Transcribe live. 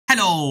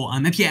Hello,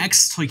 I'm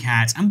MPX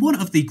Toycat, and one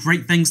of the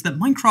great things that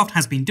Minecraft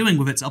has been doing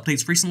with its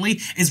updates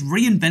recently is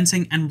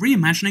reinventing and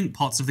reimagining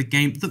parts of the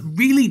game that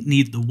really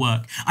need the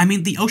work. I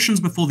mean, the oceans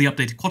before the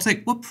update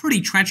Aquatic were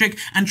pretty tragic,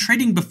 and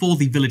trading before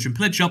the Village and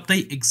Pillage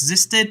update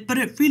existed, but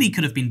it really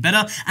could have been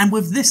better, and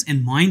with this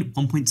in mind,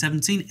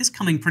 1.17 is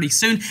coming pretty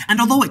soon,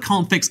 and although it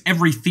can't fix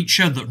every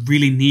feature that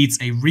really needs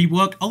a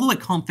rework, although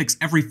it can't fix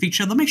every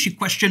feature that makes you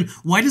question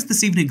why does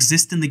this even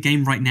exist in the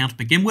game right now to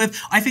begin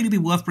with, I think it'd be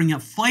worth bringing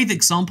up 5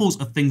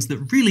 examples of things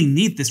that really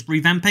need this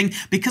revamping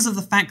because of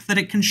the fact that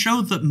it can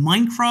show that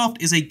Minecraft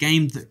is a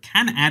game that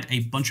can add a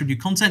bunch of new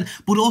content,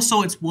 but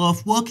also it's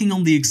worth working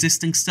on the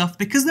existing stuff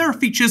because there are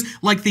features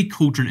like the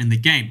cauldron in the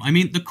game. I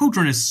mean, the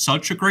cauldron is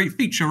such a great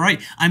feature,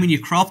 right? I mean, you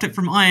craft it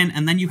from iron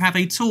and then you have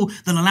a tool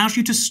that allows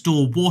you to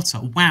store water.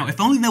 Wow, if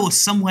only there was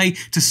some way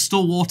to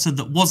store water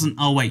that wasn't,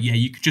 oh wait, yeah,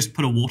 you could just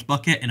put a water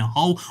bucket in a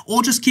hole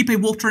or just keep a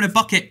water in a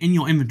bucket in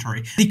your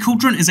inventory. The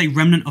cauldron is a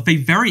remnant of a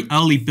very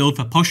early build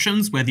for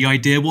potions where the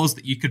idea was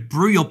that you could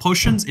brew your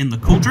potions in the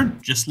cauldron,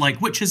 just like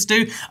witches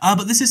do,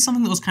 but this is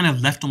something that was kind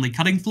of left on the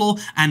cutting floor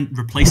and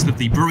replaced with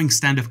the brewing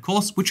stand, of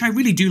course, which I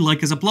really do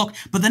like as a block,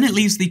 but then it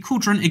leaves the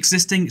cauldron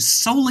existing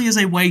solely as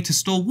a way to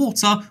store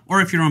water,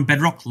 or if you're on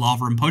Bedrock,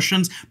 lava and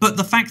potions, but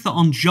the fact that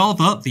on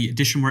Java, the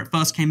edition where it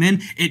first came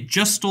in, it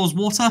just stores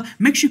water,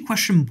 makes you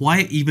question why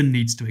it even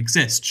needs to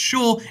exist.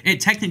 Sure, it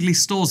technically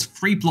stores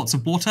 3 blocks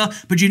of water,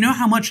 but do you know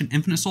how much an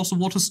infinite source of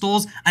water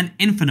stores? An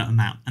infinite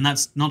amount, and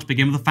that's not to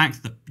begin with the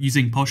fact that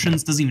using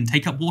potions doesn't even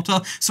take up water,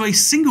 so a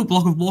single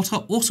block of water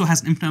also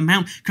has an infinite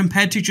amount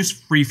compared to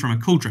just 3 from a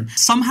cauldron.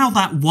 Somehow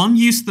that one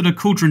use that a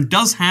cauldron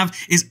does have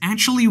is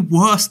actually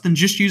worse than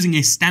just using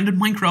a standard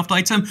Minecraft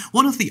item,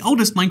 one of the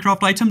oldest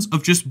Minecraft items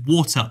of just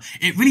water.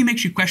 It really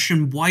makes you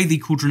question why the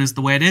cauldron is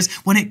the way it is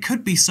when it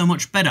could be so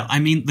much better. I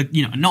mean,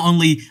 not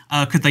only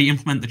could they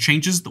implement the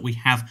changes that we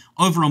have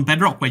over on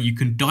Bedrock where you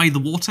can dye the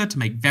water to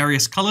make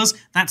various colors,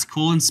 that's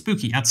cool and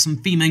spooky, add some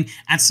theming,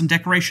 add some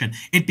decoration.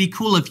 It'd be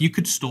cool if you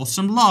could store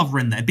some lava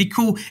in there. It'd be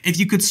cool if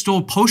you could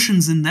store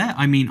potions in there.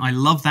 I mean, I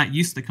love that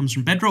use that comes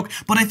from Bedrock,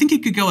 but I think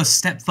it could go a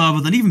step further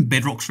than even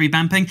Bedrock's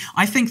revamping.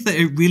 I think that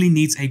it really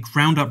needs a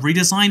ground-up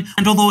redesign,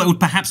 and although it would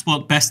perhaps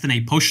work best in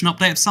a potion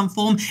update of some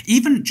form,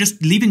 even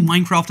just leaving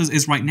Minecraft as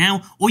is right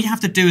now, all you have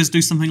to do is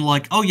do something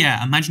like, oh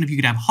yeah, imagine if you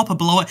could have Hopper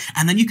below it,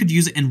 and then you could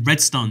use it in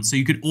redstone, so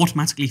you could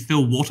automatically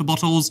fill water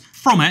bottles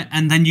from it,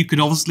 and then you could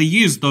obviously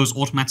use those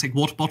automatic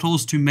water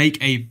bottles to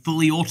make a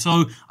fully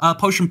auto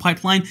potion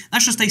pipeline.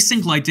 That's just a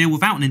single idea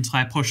without an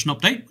entire potion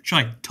update, which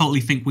I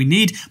totally think we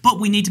need, but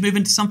we need to move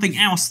into something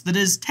else that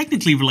is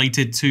technically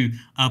related to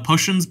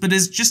potions, but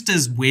is just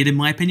as weird in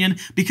my opinion,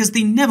 because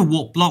the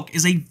Neverwarp block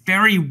is a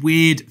very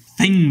weird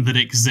thing that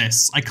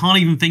exists. I can't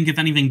even think of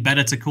anything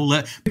better to call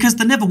it, because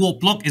the Neverwarp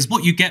block is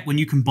what you get when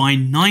you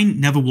combine 9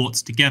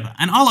 Neverwarts together.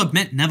 And I'll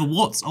admit,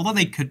 Neverwarts, although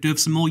they could do have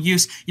some more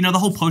use, you know, the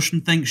whole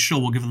potion thing,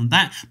 sure, we'll give them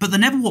that, but the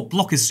Neverwarp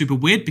block is super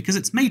weird because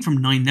it's made from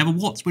 9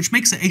 Neverwarts, which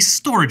makes it a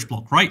storage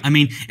block, right? I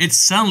mean, it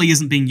certainly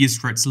isn't being used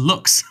for its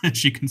looks,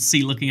 as you can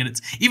see looking at it.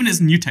 Even its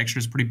new texture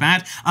is pretty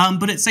bad,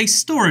 but it's a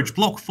storage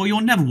block for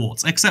your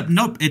Neverwarts, except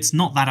nope, it's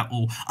not that at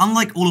all.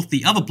 Unlike all of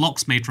the other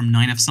blocks made from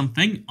 9 of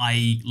something,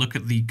 i.e. look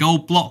at the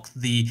gold block,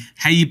 the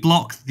hay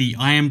block, the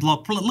iron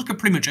block, look at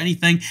pretty much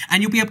anything,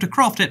 and you'll be able to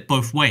craft it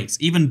both ways.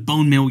 Even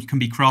bone meal can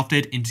be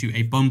crafted into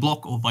a bone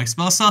block or vice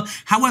versa.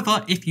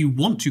 However, if you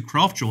want to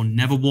craft your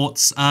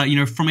Neverwarts,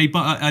 from a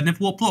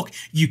Neverwarp block,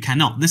 you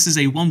cannot. This is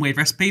a one-way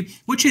recipe,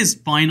 which is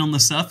fine on the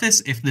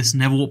surface if this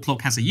Neverwarp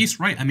block has a use,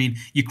 right? I mean,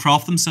 you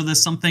craft them so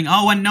there's something,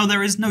 oh, and no,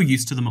 there is no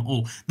use to them at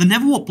all. The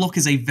Neverwarp block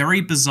is a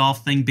very bizarre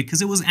thing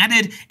because it was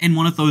added in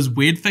one of those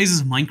weird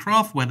phases of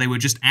Minecraft where they were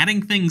just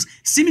adding things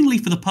seemingly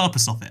for the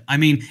purpose of it. I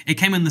mean, it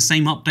came in the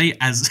same update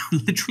as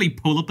literally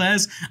polar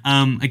bears.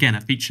 Again,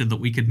 a feature that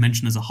we could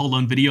mention as a whole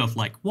own video of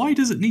like, why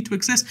does it need to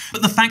exist?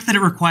 But the fact that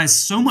it requires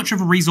so much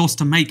of a resource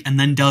to make and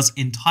then does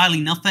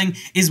entirely nothing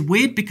is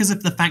weird because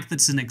of the fact that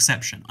it's an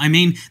exception. I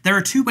mean, there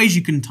are 2 ways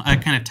you can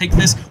kind of take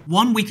this.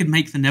 One, we could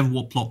make the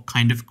Neverwarp block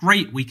kind of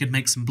great. We could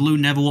make some blue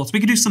Neverwarts. We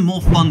could do some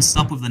more fun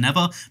stuff with the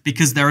Nether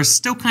because there is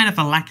still kind of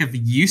a lack of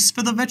use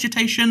for the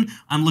vegetation.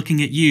 I'm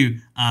looking at you,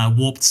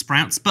 warped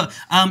sprouts, but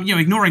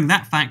ignoring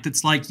that fact,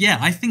 it's like, yeah,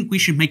 I think we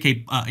should make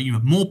a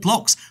more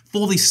blocks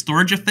for these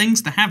storage of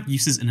things to have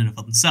uses in and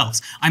of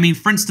themselves. I mean,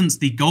 for instance,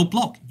 the gold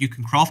block, you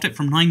can craft it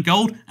from 9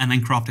 gold and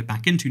then craft it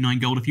back into 9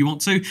 gold if you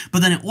want to,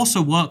 but then it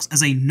also works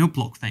as a note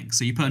block thing.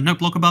 So you put a note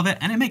block above it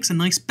and it makes a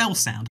nice bell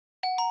sound.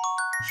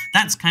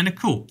 That's kind of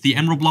cool. The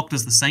emerald block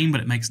does the same,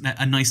 but it makes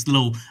a nice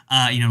little,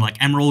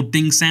 like emerald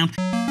ding sound.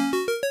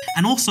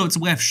 And also it's a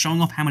way of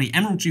showing off how many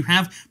emeralds you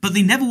have, but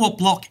the Neverwarp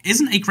block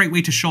isn't a great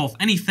way to show off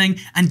anything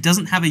and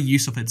doesn't have a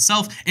use of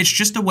itself. It's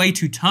just a way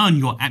to turn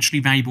your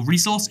actually valuable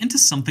resource into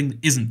something that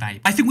isn't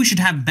valuable. I think we should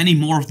have many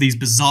more of these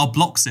bizarre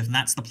blocks if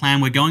that's the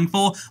plan we're going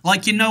for.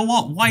 Like, you know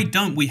what, why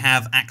don't we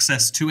have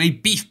access to a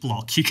beef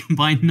block? You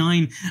combine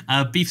 9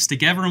 beefs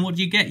together and what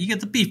do you get? You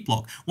get the beef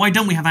block. Why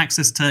don't we have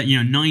access to,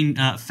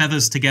 9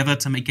 feathers together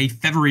to make a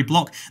feathery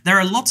block? There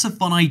are lots of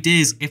fun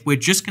ideas if we're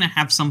just going to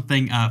have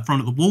something thrown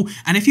at the wall,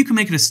 and if you can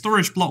make it a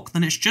storage block,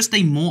 then it's just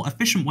a more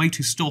efficient way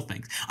to store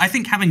things. I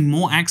think having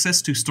more access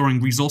to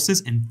storing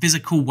resources in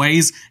physical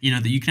ways,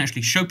 that you can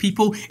actually show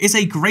people is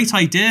a great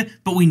idea,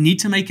 but we need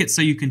to make it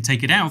so you can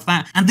take it out of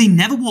that. And the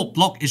never warp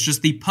block is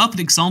just the perfect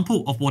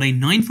example of what a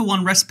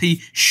 9-for-1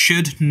 recipe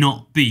should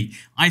not be.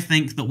 I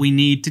think that we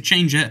need to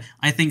change it.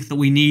 I think that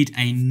we need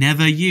a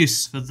never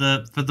use for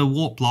the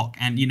warp block.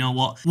 And you know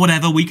what?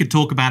 Whatever, we could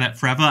talk about it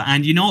forever.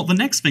 And you know what? The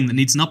next thing that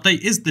needs an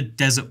update is the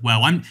desert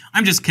well.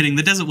 I'm just kidding.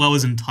 The desert well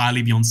is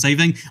entirely beyond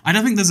saving. I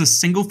don't think there's a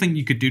single thing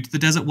you could do to the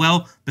desert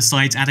well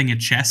besides adding a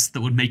chest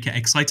that would make it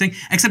exciting.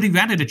 Except if you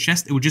added a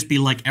chest, it would just be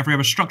like every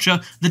other structure.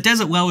 The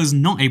desert well is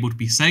not able to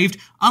be saved.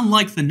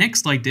 Unlike the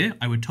next idea,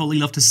 I would totally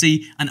love to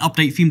see an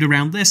update themed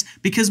around this,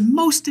 because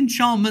most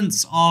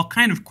enchantments are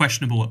kind of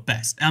questionable at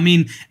best. I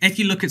mean, if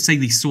you look at, say,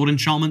 the sword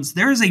enchantments,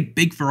 there is a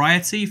big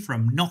variety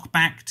from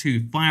knockback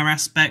to fire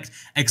aspect,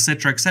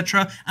 etc,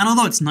 etc. And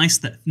although it's nice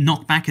that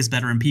knockback is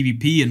better in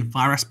PvP and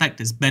fire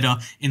aspect is better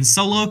in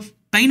solo,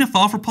 Bane of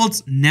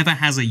Arthropods never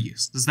has a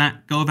use. Does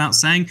that go without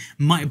saying?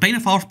 Bane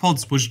of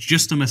Arthropods was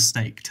just a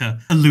mistake,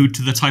 to allude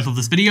to the title of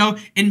this video.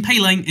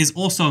 Impaling is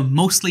also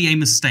mostly a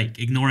mistake,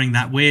 ignoring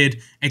that weird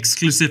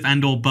exclusive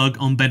and/or bug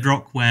on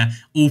Bedrock where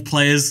all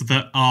players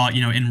that are,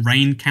 in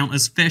rain count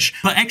as fish.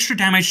 But extra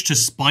damage to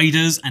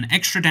spiders and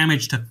extra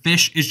damage to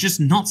fish is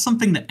just not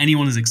something that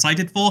anyone is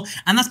excited for.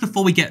 And that's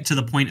before we get to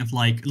the point of,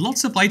 like,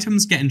 lots of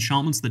items get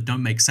enchantments that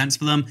don't make sense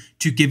for them.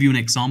 To give you an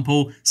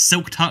example,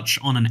 Silk Touch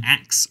on an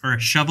axe or a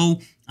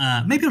shovel.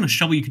 Maybe on a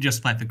shovel you could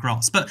just fight for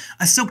grass, but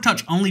a Silk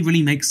Touch only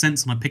really makes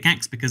sense on a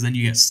pickaxe because then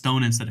you get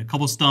stone instead of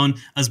cobblestone,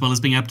 as well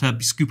as being able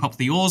to scoop up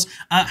the ores.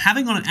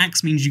 Having on an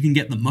axe means you can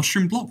get the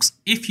mushroom blocks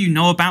if you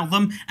know about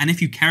them, and if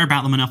you care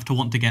about them enough to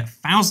want to get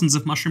thousands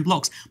of mushroom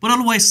blocks, but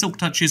otherwise Silk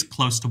Touch is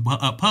close to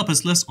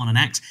purposeless on an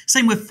axe.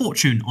 Same with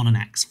Fortune on an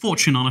axe,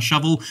 Fortune on a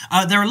shovel.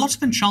 There are lots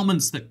of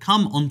enchantments that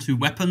come onto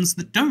weapons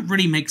that don't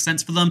really make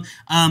sense for them.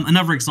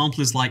 Another example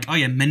is like,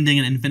 Mending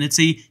and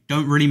Infinity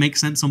don't really make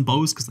sense on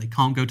bows because they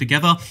can't go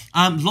together.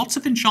 Lots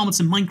of enchantments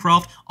in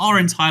Minecraft are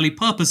entirely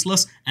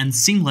purposeless and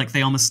seem like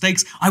they are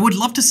mistakes. I would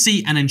love to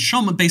see an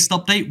enchantment-based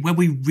update where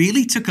we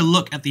really took a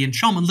look at the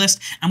enchantment list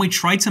and we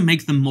tried to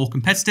make them more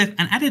competitive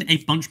and added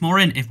a bunch more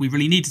in if we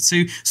really needed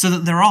to, so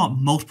that there are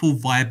multiple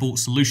viable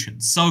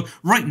solutions. So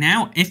right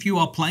now, if you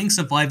are playing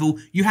survival,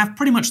 you have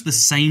pretty much the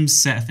same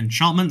set of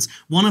enchantments.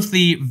 One of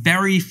the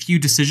very few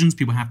decisions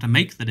people have to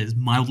make that is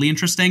mildly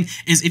interesting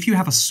is if you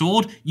have a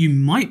sword, you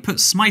might put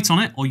smite on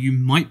it or you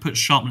might put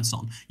sharpness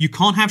on. You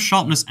can't have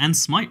sharpness and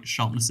smite.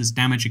 Sharpness is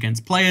damage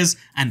against players,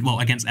 and well,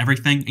 against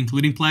everything,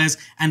 including players,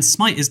 and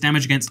smite is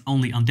damage against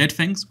only undead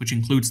things, which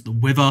includes the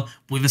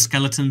wither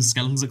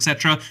skeletons,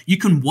 etc. You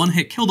can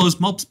one-hit kill those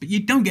mobs, but you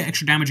don't get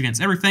extra damage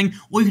against everything,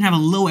 or you can have a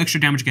little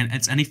extra damage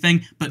against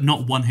anything, but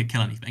not one-hit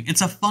kill anything.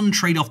 It's a fun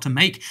trade-off to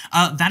make.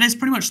 That is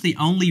pretty much the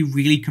only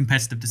really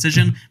competitive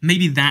decision.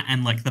 Maybe that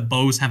and like the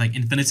bows having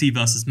infinity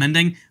versus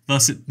mending,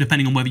 versus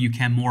depending on whether you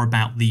care more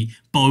about the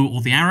bow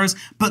or the arrows.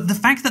 But the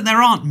fact that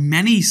there aren't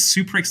many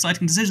super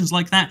exciting decisions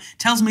like that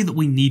tells me that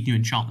we need new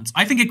enchantments.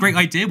 I think a great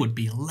idea would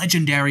be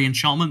legendary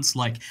enchantments,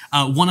 like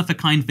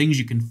one-of-a-kind things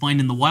you can find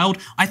in the wild.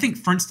 I think,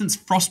 for instance,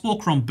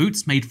 Frostwalker on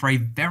boots made for a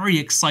very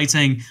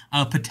exciting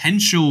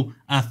potential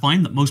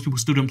find that most people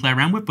still don't play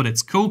around with, but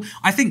it's cool.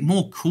 I think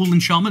more cool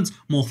enchantments,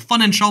 more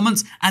fun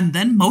enchantments, and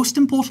then most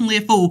importantly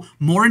of all,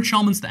 more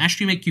enchantments that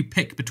actually make you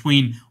pick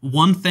between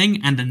one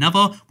thing and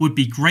another would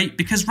be great,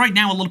 because right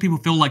now a lot of people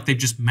feel like they've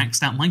just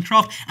maxed out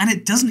Minecraft, and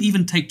it doesn't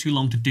even take too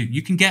long to do.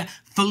 You can get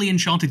fully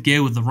enchanted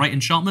gear with the right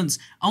enchantments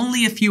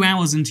only a few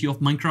hours into your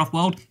Minecraft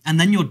world, and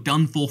then you're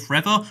done for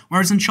forever,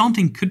 whereas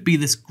enchanting could be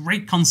this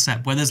great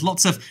concept where there's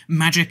lots of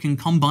magic and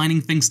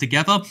combining things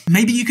together.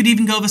 Maybe you could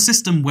even go with a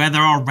system where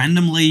there are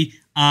randomly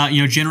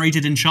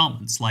generated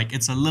enchantments. Like,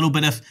 it's a little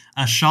bit of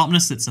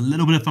sharpness, it's a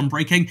little bit of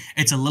unbreaking,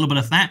 it's a little bit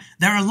of that.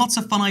 There are lots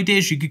of fun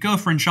ideas you could go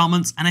for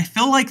enchantments, and I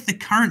feel like the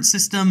current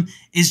system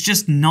is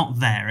just not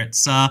there.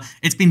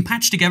 It's been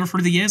patched together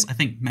through the years. I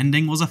think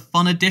mending was a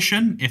fun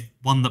addition, if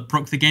one that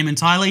broke the game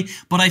entirely,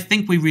 but I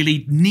think we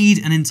really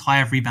need an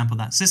entire revamp of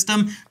that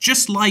system,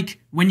 just like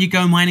when you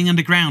go mining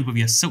underground with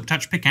your Silk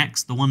Touch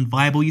pickaxe, the one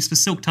viable use for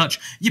Silk Touch,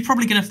 you're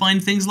probably going to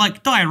find things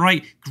like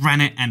diorite,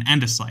 granite, and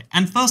andesite.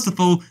 And first of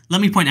all,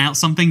 let me point out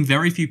something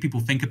very few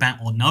people think about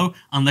or know,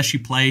 unless you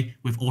play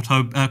with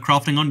auto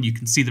crafting on, you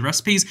can see the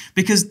recipes,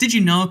 because did you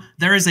know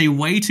there is a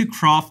way to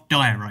craft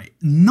diorite?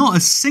 Not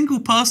a single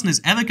person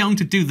is ever going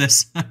to do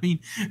this. I mean,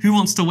 who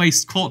wants to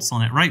waste quartz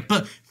on it, right?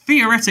 But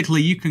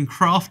theoretically, you can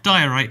craft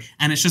diorite,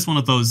 and it's just one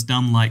of those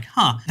done like,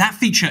 that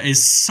feature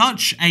is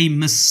such a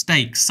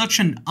mistake, such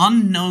an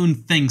unknown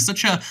thing,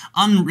 such a,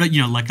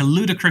 like a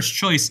ludicrous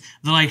choice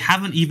that I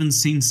haven't even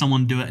seen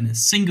someone do it in a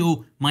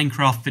single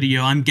Minecraft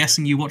video. I'm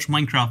guessing you watch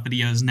Minecraft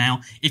videos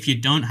now. If you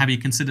don't, have you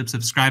considered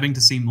subscribing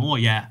to see more?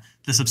 Yeah,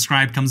 the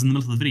subscribe comes in the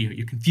middle of the video.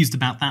 You're confused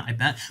about that, I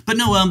bet. But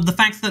no, the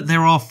fact that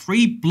there are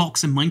 3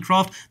 blocks in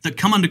Minecraft that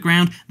come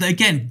underground that,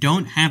 again,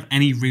 don't have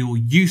any real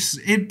use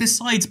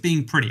besides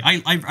being pretty.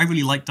 I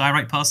really like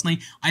diorite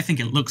personally. I think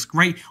it looks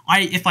great.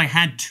 If I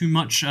had too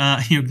much,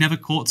 nether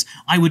quartz,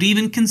 I would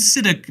even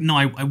consider, no,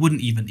 I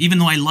wouldn't even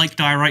though I like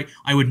diorite,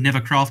 I would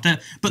never craft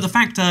it. But the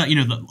fact, that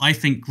I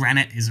think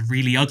granite is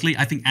really ugly.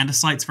 I think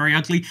andesite's very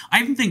ugly.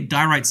 I even think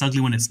diorite's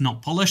ugly when it's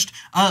not polished.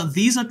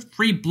 These are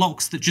 3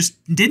 blocks that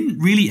just didn't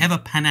really ever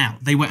pan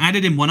out. They were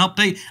added in one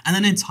update and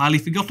then entirely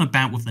forgotten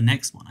about with the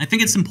next one. I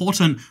think it's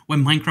important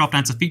when Minecraft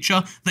adds a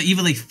feature that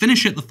either they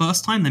finish it the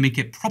first time, they make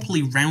it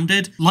properly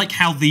rounded, like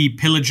how the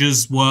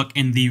pillagers work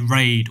in the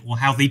raid, or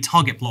how the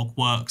target block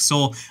works,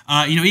 or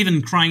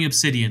even crying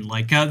obsidian.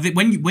 Like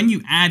when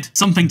you add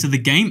something to the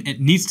game, it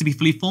needs to be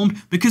fully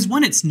formed, because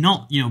when it's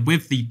not,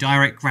 with the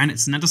direct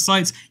granites and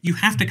andesites, you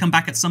have to come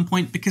back at some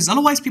point, because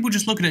otherwise people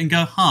just look at it and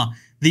go,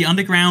 the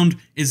underground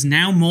is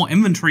now more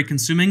inventory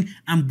consuming,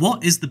 and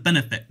what is the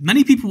benefit?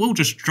 Many people will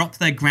just drop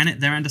their granite,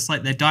 their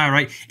andesite, their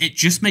diorite. It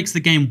just makes the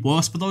game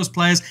worse for those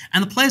players,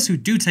 and the players who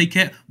do take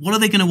it, what are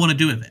they going to want to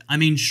do with it? I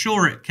mean,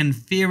 sure, it can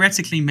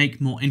theoretically make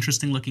more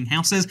interesting looking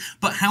houses,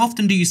 but how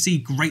often do you see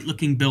great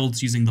looking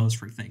builds using those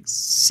 3 things?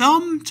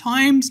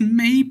 Sometimes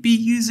maybe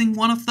using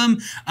one of them,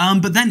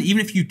 but then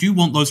even if you do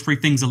want those 3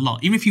 things a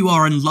lot, even if you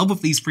are in love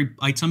with these 3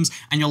 items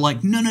and you're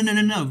like, no,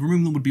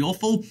 removing them would be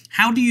awful,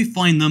 how do you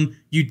find them?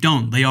 You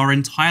don't. They are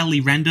entirely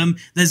random.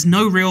 There's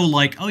no real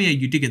like, oh yeah,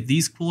 you dig at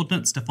these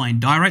coordinates to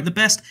find diorite the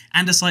best,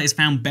 andesite is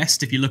found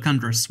best if you look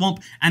under a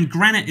swamp, and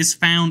granite is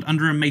found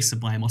under a mesa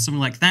biome or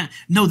something like that.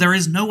 No, there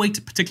is no way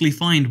to particularly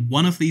find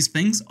one of these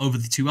things over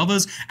the 2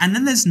 others, and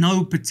then there's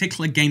no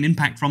particular game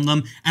impact from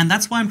them, and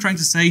that's why I'm trying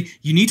to say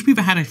you need to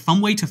either have a fun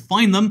way to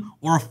find them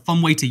or a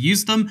fun way to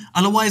use them,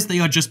 otherwise they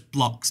are just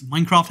blocks.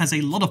 Minecraft has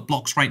a lot of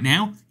blocks right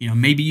now.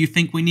 Maybe you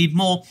think we need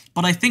more,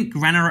 but I think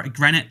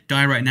granite,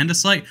 diorite, and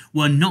andesite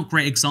were not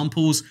great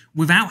examples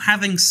without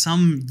having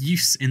some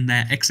use in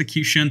their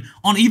execution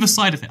on either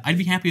side of it. I'd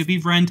be happy with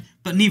either end,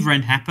 but neither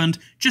end happened,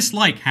 just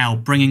like how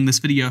bringing this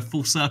video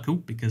full circle,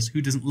 because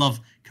who doesn't love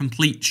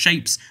complete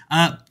shapes,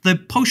 the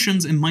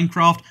potions in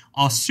Minecraft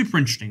are super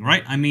interesting,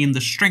 right? I mean,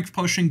 the strength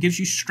potion gives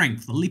you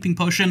strength, the leaping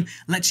potion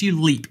lets you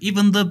leap,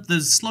 even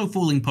the slow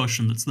falling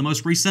potion that's the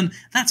most recent,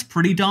 that's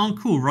pretty darn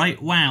cool, right?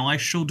 Wow, I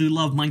sure do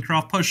love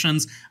Minecraft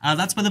potions.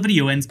 That's where the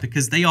video ends,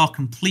 because they are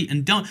complete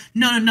and don't,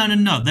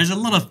 no, there's a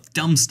lot of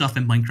dumb stuff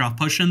in Minecraft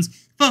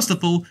potions. First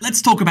of all,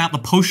 let's talk about the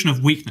Potion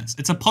of Weakness.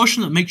 It's a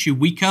potion that makes you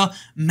weaker.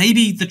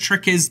 Maybe the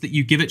trick is that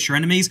you give it to your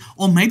enemies,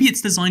 or maybe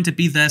it's designed to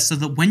be there so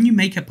that when you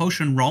make a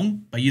potion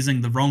wrong, by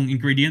using the wrong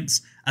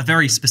ingredients, a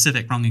very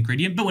specific wrong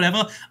ingredient, but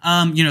whatever,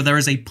 there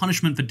is a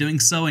punishment for doing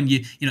so, and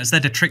it's there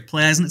to trick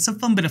players, and it's a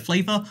fun bit of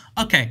flavor.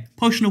 Okay,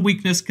 Potion of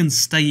Weakness can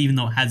stay even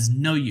though it has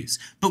no use.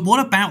 But what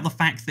about the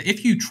fact that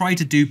if you try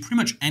to do pretty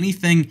much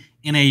anything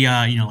in a,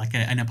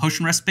 in a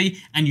potion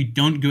recipe, and you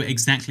don't do it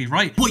exactly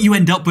right, what you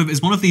end up with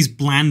is one of these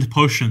bland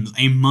potions,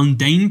 a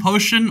mundane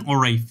potion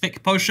or a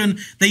thick potion.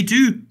 They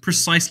do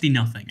precisely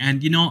nothing,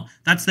 and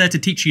that's there to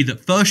teach you that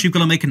first you've got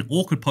to make an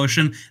awkward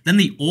potion, then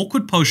the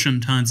awkward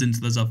potion turns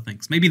into those other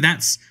things. Maybe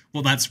that's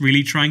what that's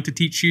really trying to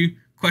teach you.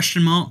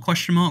 Question mark,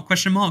 question mark,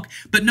 question mark.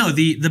 But no,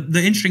 the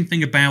interesting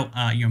thing about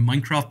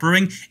Minecraft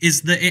brewing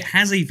is that it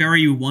has a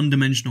very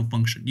one-dimensional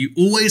function. You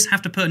always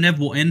have to put an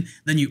Netherwart in,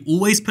 then you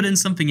always put in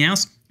something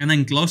else, and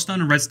then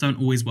glowstone and redstone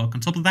always work on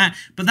top of that,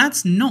 but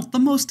that's not the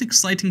most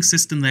exciting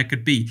system there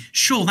could be.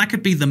 Sure, that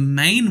could be the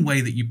main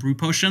way that you brew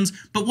potions,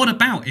 but what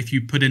about if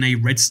you put in a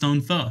redstone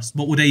first?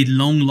 What would a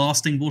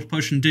long-lasting water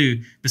potion do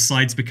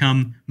besides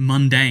become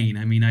mundane?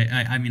 I mean,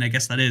 I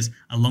guess that is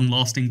a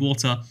long-lasting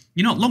water.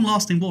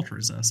 Long-lasting water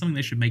is something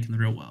they should make in the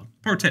real world.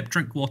 Pro tip,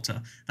 drink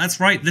water. That's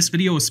right, this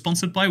video is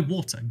sponsored by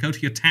water. Go to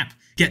your tap,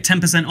 get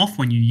 10% off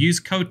when you use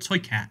code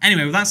TOYCAT.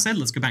 Anyway, with that said,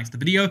 let's go back to the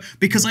video,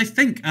 because I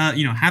think,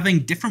 having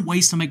different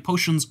ways to make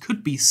potions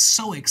could be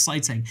so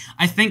exciting.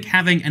 I think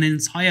having an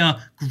entire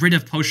grid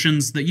of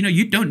potions that,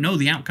 you don't know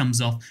the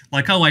outcomes of,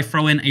 like, oh, I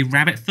throw in a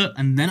rabbit foot,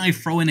 and then I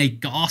throw in a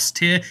ghast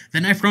tier,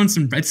 then I throw in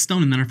some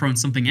redstone, and then I throw in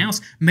something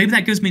else. Maybe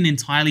that gives me an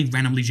entirely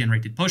randomly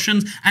generated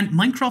potions, and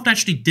Minecraft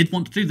actually did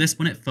want to do this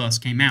when it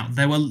first came out.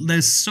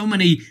 There's so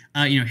many,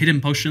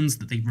 hidden potions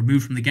that they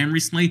removed from the game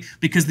recently,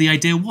 because the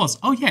idea was,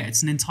 oh yeah,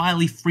 it's an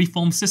entirely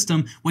freeform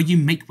system where you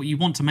make what you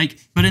want to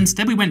make, but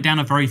instead we went down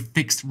a very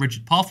fixed,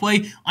 rigid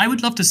pathway. I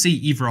would love to see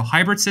either a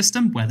hybrid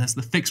system, where there's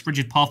the fixed,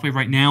 rigid pathway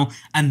right now,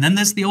 and then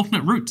there's the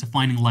alternate route to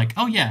finding, like,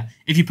 oh yeah,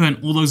 if you put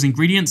in all those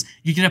ingredients,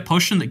 you get a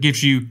potion that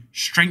gives you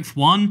strength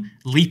 1,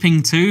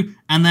 leaping 2,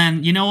 and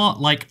then, you know what,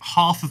 like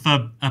half of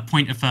a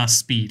point of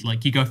speed,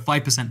 like you go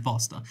 5%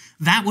 faster.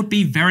 That would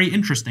be very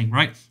interesting,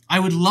 right? I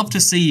would love to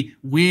see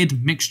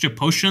weird mixture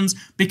potions,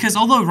 because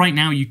although right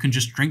now you can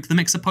just drink the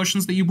mix of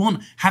potions that you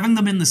want, having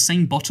them in the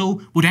same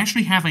bottle would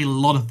actually have a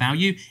lot of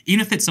value.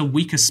 Even if it's a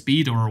weaker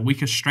speed or a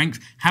weaker strength,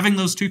 having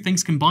those two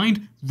things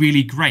combined,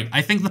 really great.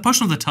 I think the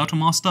potion of the Turtle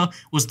Master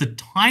was the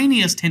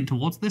tiniest hint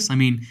towards this. I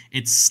mean,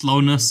 it's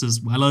slowness as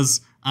well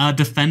as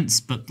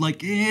defense, but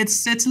like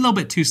it's a little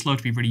bit too slow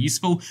to be really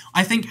useful.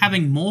 I think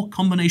having more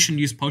combination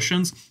use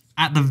potions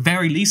at the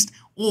very least,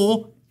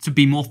 or to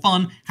be more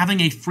fun, having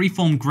a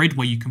freeform grid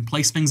where you can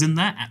place things in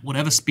there at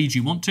whatever speed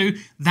you want to,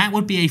 that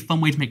would be a fun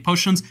way to make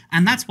potions,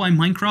 and that's why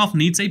Minecraft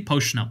needs a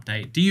potion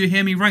update. Do you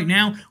hear me right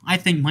now? I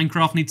think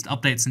Minecraft needs to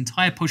update its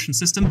entire potion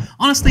system.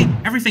 Honestly,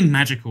 everything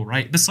magical,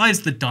 right?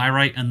 Besides the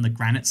diorite and the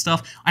granite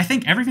stuff, I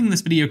think everything in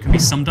this video can be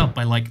summed up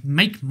by like,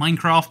 make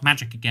Minecraft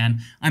magic again.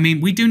 I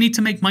mean, we do need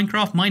to make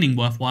Minecraft mining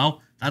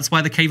worthwhile. That's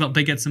why the cave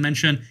update gets a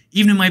mention,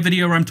 even in my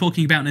video where I'm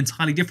talking about an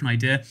entirely different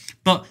idea.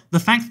 But the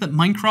fact that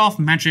Minecraft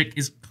magic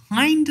is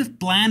kind of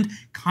bland,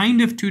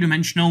 kind of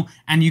two-dimensional,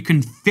 and you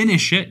can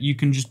finish it, you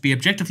can just be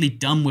objectively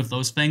done with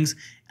those things,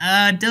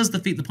 does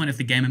defeat the point of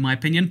the game in my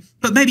opinion.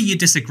 But maybe you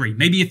disagree,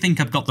 maybe you think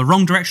I've got the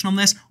wrong direction on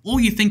this,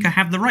 or you think I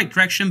have the right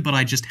direction but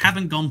I just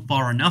haven't gone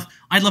far enough.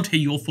 I'd love to hear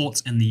your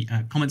thoughts in the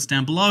comments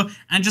down below,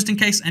 and just in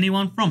case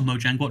anyone from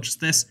Mojang watches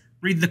this,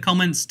 read the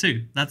comments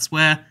too. That's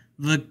where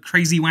the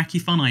crazy, wacky,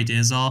 fun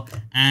ideas are.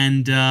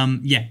 And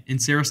yeah, in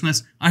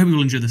seriousness, I hope you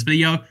will enjoy this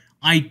video.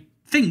 I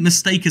think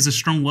mistake is a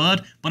strong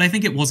word, but I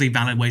think it was a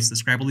valid way to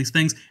describe all these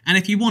things. And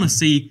if you want to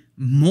see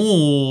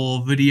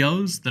more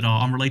videos that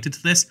are unrelated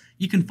to this,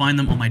 you can find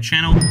them on my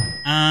channel,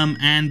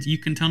 and you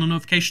can turn on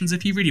notifications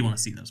if you really want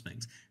to see those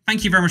things.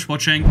 Thank you very much for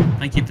watching.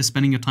 Thank you for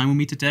spending your time with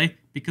me today,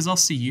 because I'll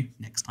see you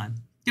next time.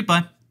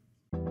 Goodbye.